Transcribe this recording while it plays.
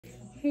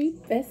Hey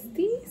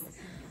besties,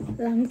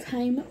 long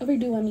time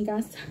overdue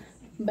amigas,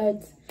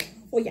 but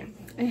well yeah,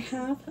 I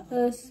have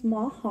a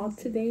small haul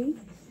today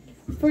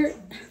for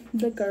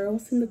the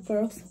girls and the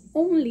girls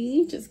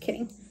only, just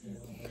kidding.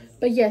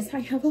 But yes, I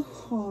have a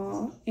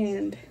haul,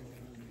 and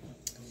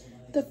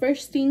the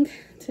first thing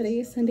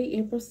today is Sunday,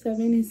 April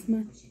 7th, is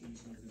my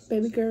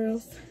baby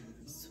girl's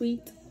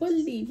sweet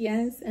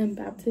Olivia's and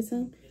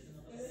baptism.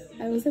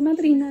 I was a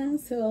madrina,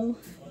 so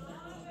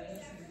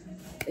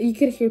you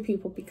could hear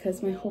people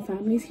because my whole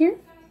family's here,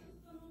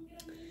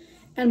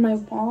 and my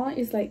wall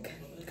is like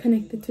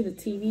connected to the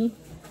TV.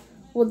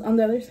 Well, on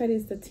the other side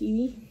is the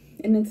TV,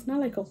 and it's not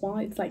like a wall,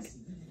 it's like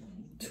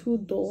two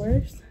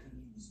doors.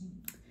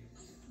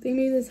 They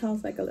made this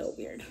house like a little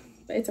weird,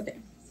 but it's okay.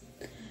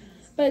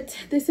 But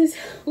this is,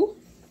 oh,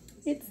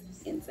 it's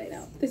inside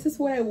out. This is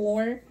what I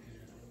wore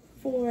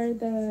for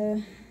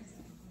the,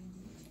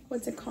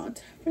 what's it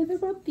called, for the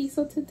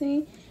bautizo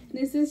today. And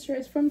this is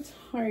dress from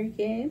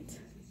Target.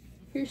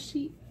 Here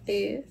she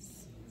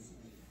is.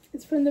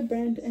 It's from the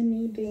brand A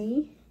New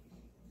Day.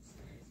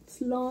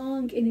 It's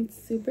long and it's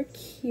super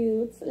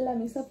cute. La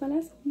misa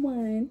palas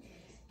 1.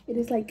 It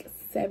is like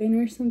 7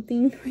 or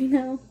something right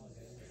now,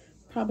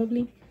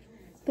 probably.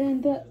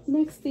 Then the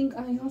next thing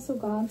I also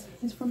got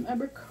is from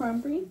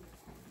Abercrombie.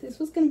 This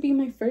was gonna be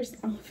my first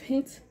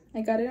outfit.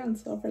 I got it on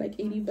sale for like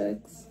 80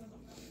 bucks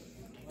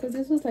because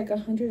this was like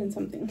 100 and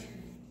something.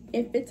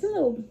 It fits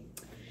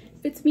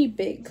fits me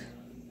big,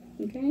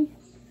 okay?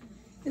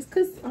 It's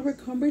because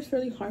Abercrombie is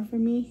really hard for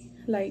me.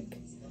 Like,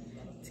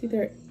 it's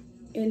either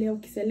L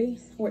or XL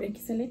or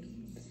XL.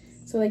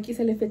 So like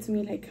XL fits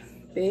me like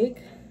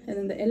big, and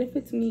then the L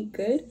fits me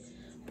good.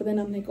 But then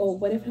I'm like, oh,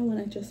 what if I want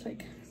to just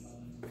like,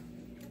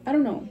 I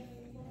don't know.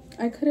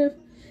 I could have,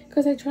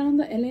 because I tried on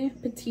the L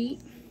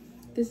petite.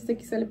 This is the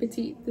XL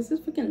petite. This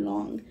is freaking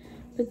long.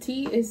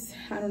 Petite is,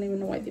 I don't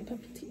even know why they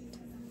put petite.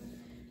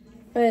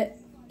 But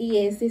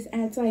yes, this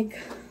adds like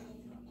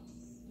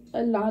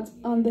a lot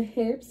on the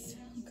hips.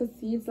 You can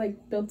see it's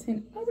like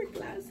built-in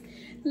hourglass.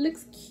 It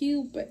looks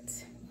cute,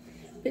 but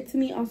fits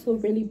me also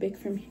really big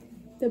from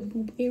the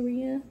boob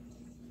area.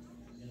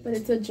 But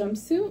it's a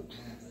jumpsuit.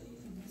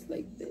 It's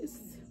like this.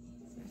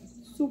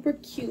 Super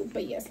cute.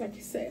 But yes, like I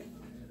said,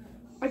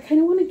 I kind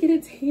of want to get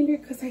it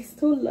tailored because I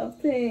still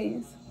love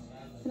this.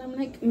 And I'm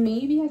like,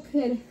 maybe I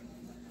could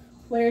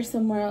wear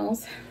somewhere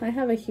else. I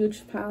have a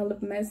huge pile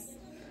of mess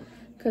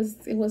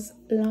because it was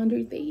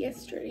laundry day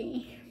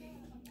yesterday.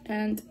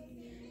 And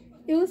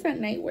it was at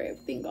night where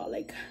everything got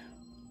like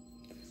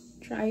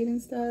dried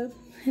and stuff.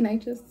 And I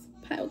just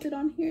piled it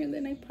on here, and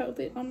then I piled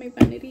it on my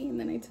vanity, and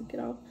then I took it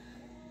off.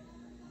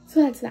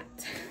 So that's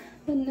that.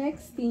 The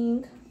next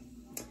thing,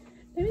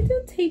 let me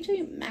do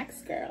TJ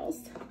Maxx,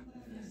 girls.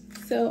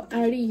 So I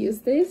already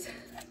used this,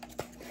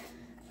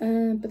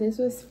 but this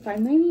was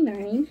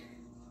 $5.99.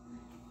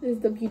 This is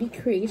the Beauty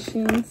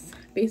Creations,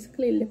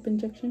 basically lip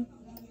injection.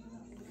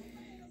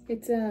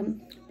 It's a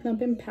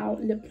plump and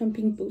pout lip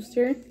plumping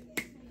booster.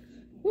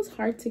 It was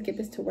hard to get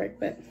this to work,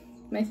 but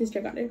my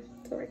sister got it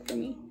to work for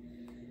me.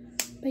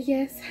 But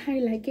yes, I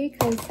like it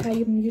because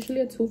I'm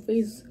usually a Too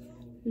Faced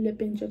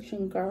lip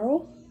injection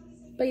girl.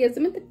 But yes,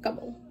 I'm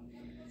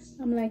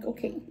like,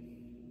 okay,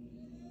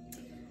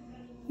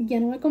 ya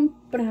no voy a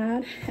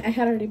comprar. I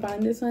had already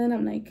bought this one.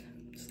 I'm like,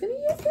 just gonna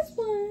use this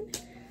one.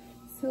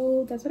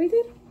 So that's what I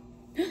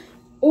did.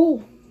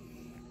 Oh,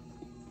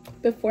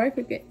 before I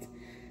forget,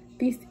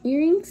 these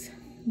earrings,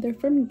 they're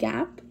from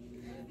Gap.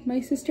 My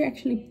sister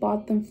actually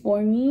bought them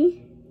for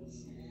me.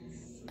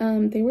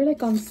 They were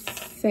like on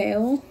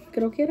sale.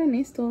 Creo que eran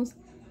estos.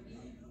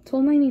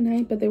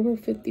 $12.99, but they were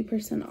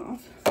 50%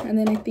 off. And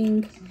then I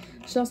think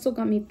she also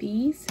got me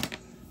these.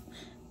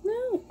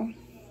 No,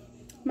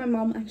 my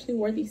mom actually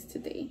wore these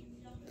today.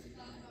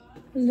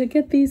 Look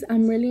at these.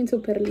 I'm really into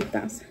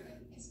perlitas.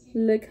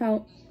 Look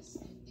how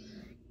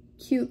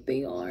cute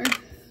they are.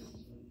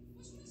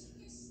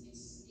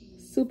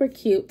 Super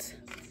cute.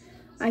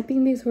 I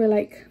think these were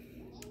like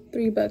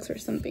 $3 or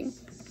something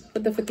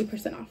with the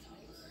 50% off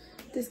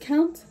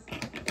discount.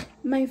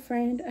 My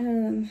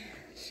friend,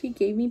 she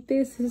gave me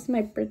this. This is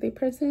my birthday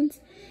present.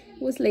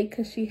 It was late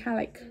because she had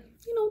like,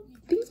 you know,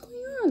 things going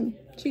on.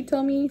 She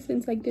told me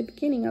since like the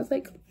beginning. I was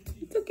like,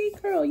 it's okay,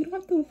 girl, you don't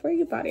have to worry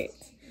about it.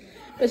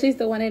 But she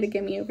still wanted to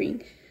get me a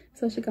ring,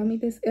 so she got me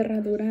this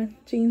Herradura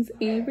Jeans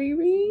Avery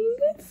ring.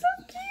 It's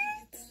so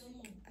cute.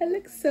 I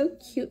look so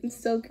cute and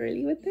so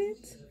girly with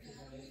it.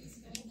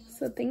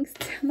 So thanks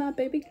to my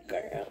baby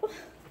girl.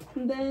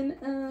 And then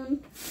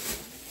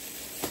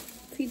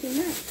TJ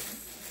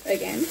Maxx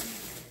again.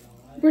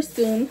 We're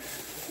soon.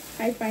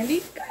 I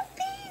finally got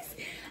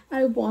these.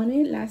 I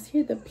wanted last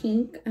year the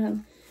pink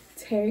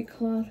terry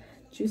cloth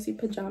juicy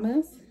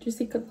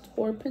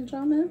couture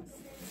pajamas.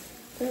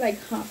 They're like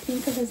hot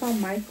pink because I saw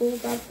Michael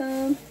got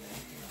them,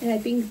 and I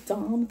think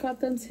Dom got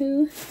them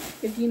too.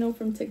 If you know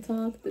from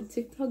TikTok, the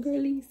TikTok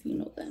girlies, you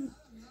know them.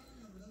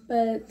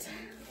 But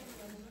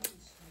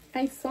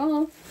I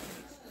saw,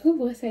 who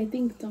was it? I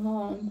think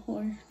Dom,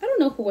 or I don't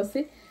know who was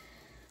it,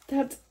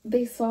 that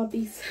they saw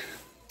these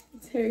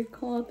terry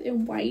cloth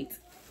in white,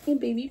 in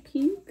baby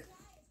pink.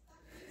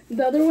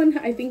 The other one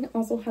I think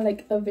also had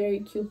like a very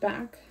cute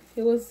back.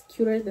 It was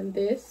cuter than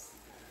this,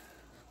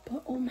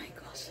 but oh my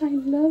gosh, I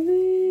love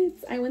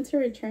it. I went to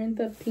return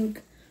the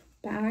pink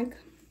bag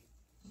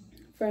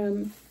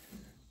from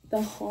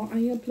the haul I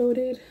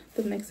uploaded,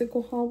 the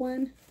Mexico haul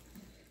one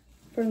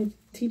from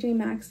TJ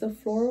Maxx, the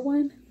floral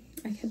one.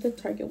 I had the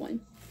Target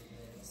one,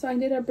 so I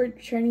ended up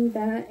returning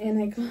that,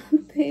 and I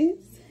got this,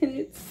 and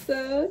it's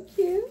so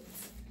cute.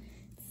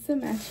 It's a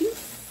matching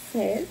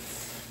set,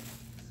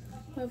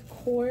 of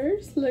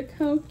course. Look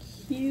how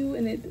cute,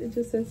 and it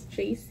just says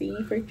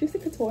JC for Juicy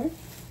Couture.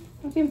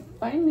 I can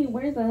finally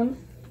wear them.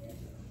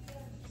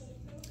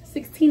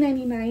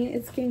 $16.99.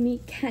 It's giving me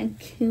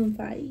Cancun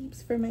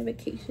vibes for my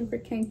vacation for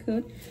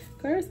Cancun.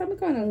 Girls, I'm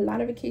going on a lot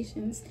of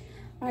vacations.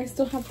 I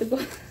still have to go.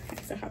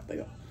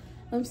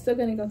 I'm still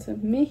gonna go to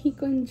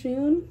Mexico in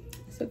June,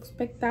 so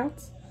expect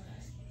out.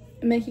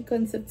 Mexico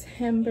in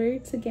September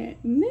to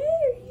get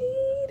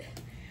married.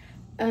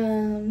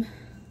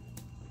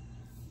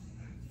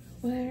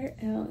 Where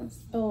else?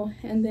 Oh,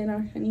 and then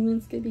our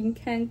honeymoon's gonna be in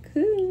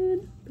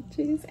Cancun, which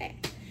is I'm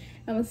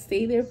gonna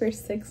stay there for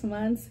 6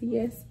 months.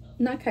 Yes,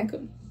 not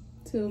Cancun,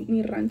 to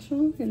mi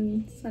rancho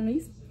in San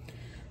Luis.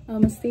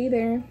 I'm gonna stay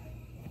there,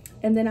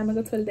 and then I'm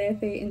gonna go to El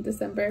DF in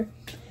December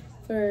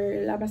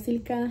for La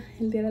Basilica,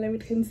 El Día de la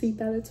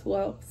Virgencita, the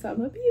 12th. So I'm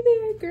gonna be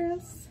there,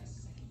 girls.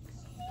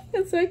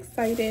 I'm so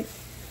excited.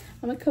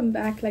 I'm gonna come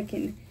back like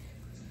in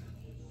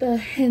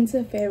the end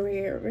of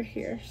February over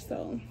here,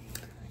 so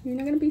you're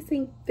not gonna be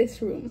seeing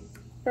this room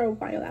for a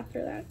while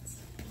after that.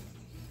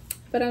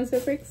 But I'm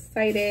super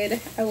excited.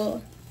 I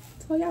will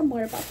tell y'all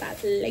more about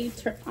that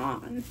later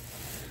on.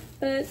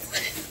 But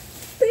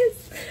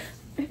this,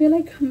 I feel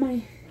like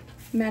my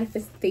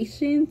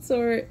manifestations,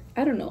 or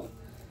I don't know,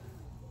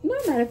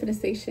 not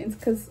manifestations,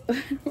 because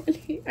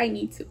really I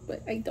need to,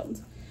 but I don't.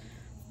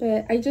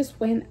 But I just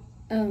went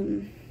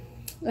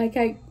like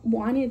I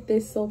wanted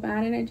this so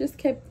bad, and I just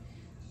kept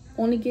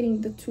only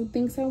getting the 2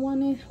 things I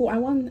wanted. Well, I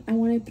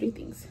wanted 3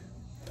 things.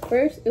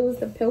 First, it was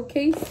the pill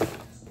case,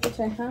 which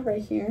I have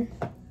right here.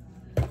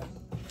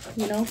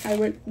 You know,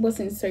 I was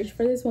in search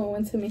for this when I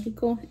went to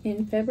Mexico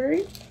in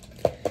February,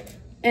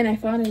 and I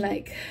found it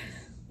like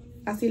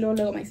así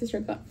luego my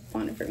sister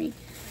found it for me.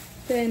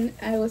 Then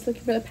I was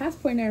looking for the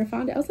passport, never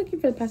found it. I was looking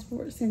for the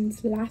passport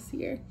since last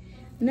year,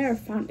 never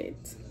found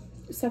it.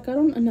 So I got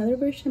on another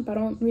version, but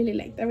I don't really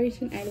like that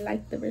version. I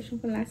like the version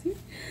from last year.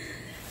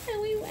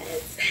 And we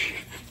went.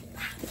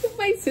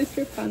 My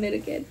sister found it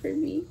again for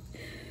me.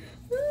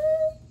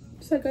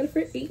 So I got it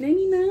for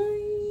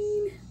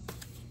 $8.99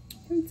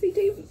 from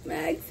TJ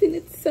Maxx, and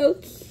it's so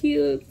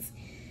cute.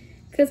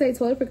 Because I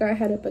totally forgot I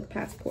had a book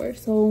passport.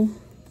 So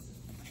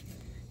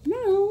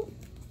now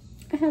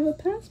I have a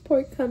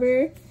passport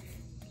cover,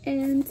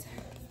 and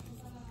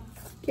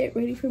get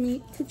ready for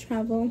me to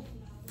travel.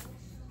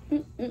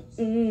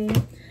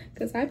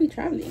 Because I be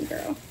traveling,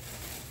 girl.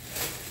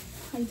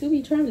 I do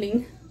be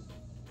traveling.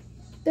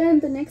 Then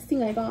the next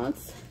thing I got,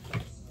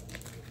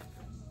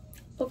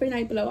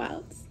 overnight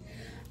blowouts.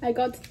 I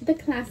got the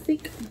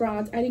classic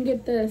bras. I didn't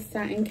get the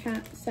satin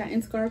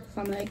scarf because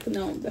I'm like,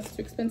 no, that's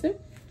too expensive.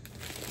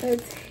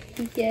 But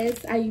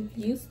yes, I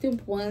used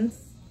it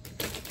once.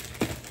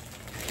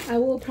 I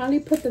will probably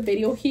put the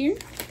video here,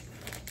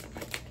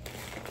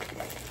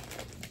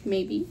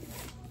 maybe.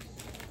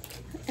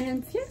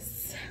 And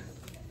yes,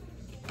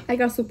 I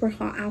got super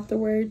hot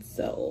afterwards,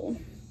 so,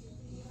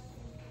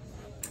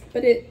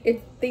 but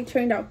they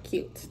turned out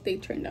cute. They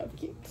turned out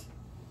cute.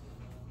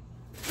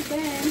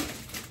 Then,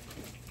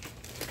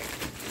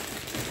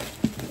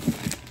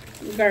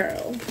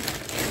 girl,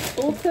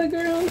 Ulta,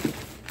 girl,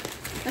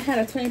 I had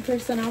a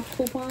 20% off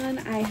coupon.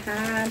 I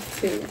had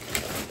to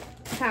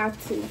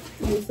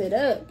use it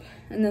up,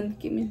 and then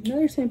give me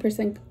another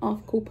 20%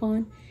 off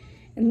coupon,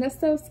 and that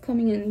stuff's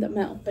coming in the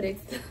mail. But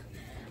it's the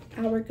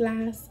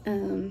Hourglass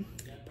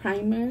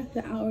primer,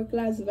 the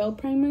Hourglass Veil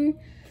primer,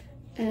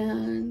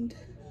 and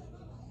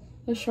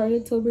the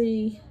Charlotte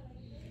Tilbury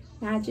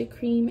Magic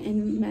Cream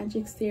and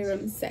Magic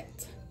Serum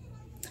set.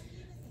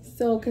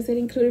 So because it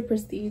included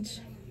Prestige,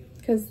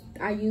 because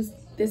I used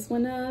this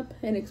one up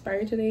and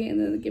expired today, and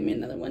then they give me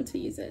another one to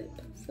use it.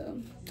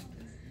 So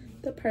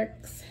the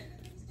perks,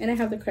 and I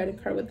have the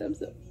credit card with them.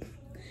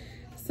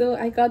 So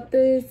I got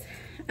this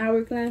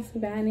Hourglass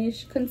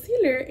Vanish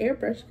concealer,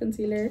 airbrush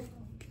concealer,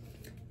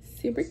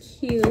 super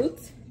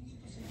cute.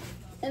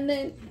 And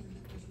then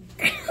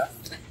I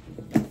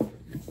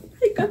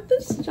got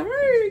the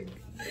shark.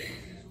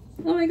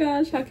 Oh my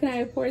gosh, how can I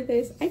afford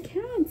this? I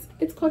can't.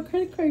 It's called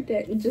credit card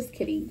debt. Just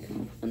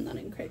kidding. I'm not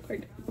in credit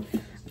card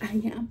debt. I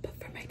am, but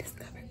for my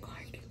Discover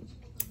card.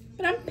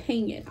 But I'm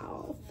paying it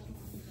off.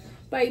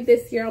 By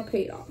this year, I'll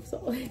pay it off.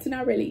 So it's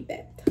not really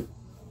debt.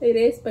 It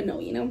is, but no,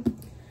 you know.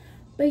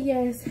 But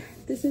yes,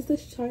 this is the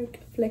Shark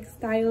Flex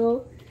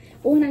Style.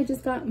 Oh, and I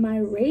just got my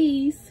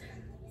raise.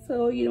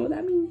 So you know what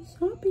that means?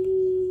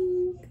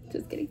 Shopping.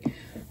 Just kidding.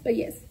 But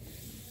yes,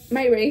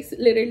 my race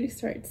literally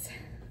starts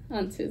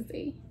on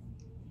Tuesday.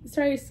 It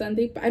started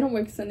Sunday, but I don't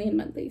work Sunday and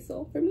Monday,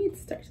 so for me it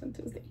starts on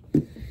Tuesday.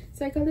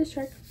 So I got the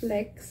Shark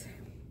Flex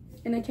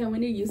and I can't wait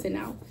to use it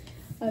now.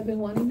 I've been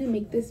wanting to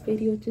make this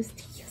video just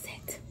to use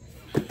it.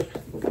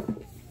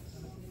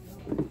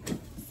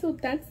 So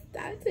that's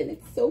that, and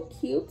it's so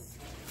cute.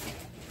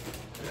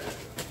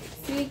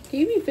 See, it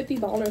gave me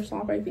 $50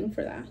 off, I think,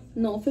 for that.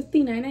 No,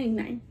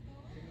 $59.99.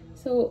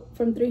 So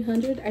from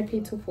 $300 I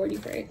paid $240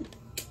 for it.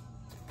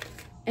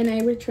 And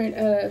I returned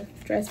a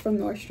dress from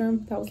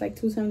Nordstrom that was like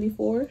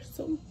 $274.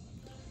 So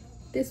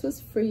this was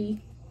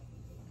free.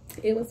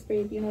 It was free.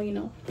 If you know, you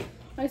know.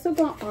 I also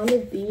got all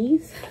of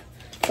these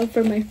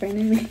for my friend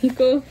in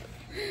Mexico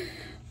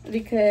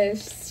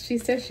because she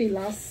said she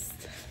lost.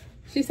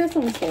 She said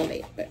someone stole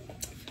it, but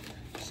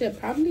she'll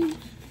probably,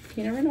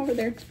 you never know over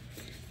there.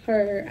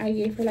 I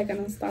gave her like an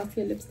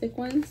Anastasia lipstick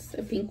ones,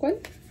 a pink one,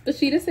 but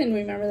she doesn't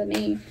remember the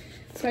name.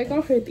 So I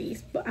got her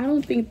these, but I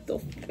don't think they'll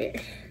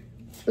fit.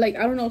 Like,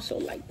 I don't know if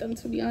she'll like them,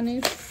 to be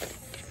honest.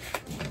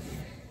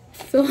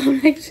 So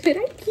I'm like, should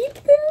I keep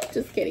them?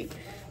 Just kidding.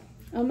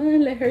 I'm gonna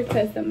let her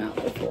test them out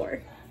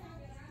before.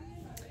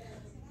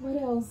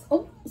 What else?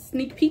 Oh,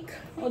 sneak peek.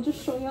 I'll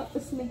just show you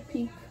a sneak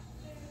peek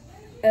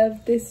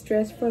of this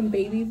dress from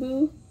Baby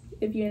Boo.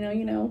 If you know,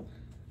 you know.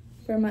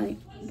 For my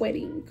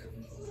wedding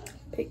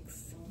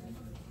pics.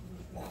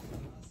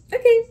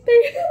 Okay, there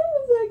you go.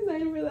 I'm so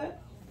excited for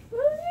that.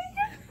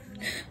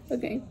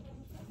 Okay.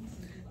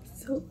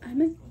 So I'm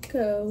gonna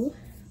go.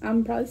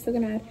 I'm probably still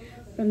gonna add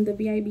from the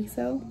VIB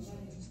sale,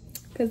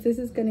 because this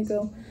is gonna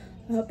go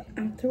up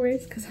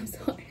afterwards because I'm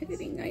still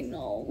editing. I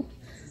know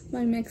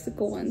my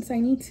Mexico ones. I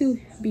need to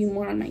be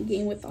more on my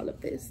game with all of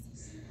this.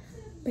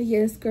 But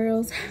yes,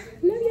 girls,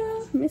 love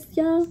y'all, miss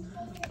y'all.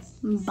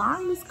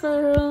 Bye,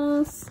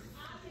 girls.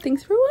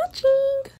 Thanks for watching.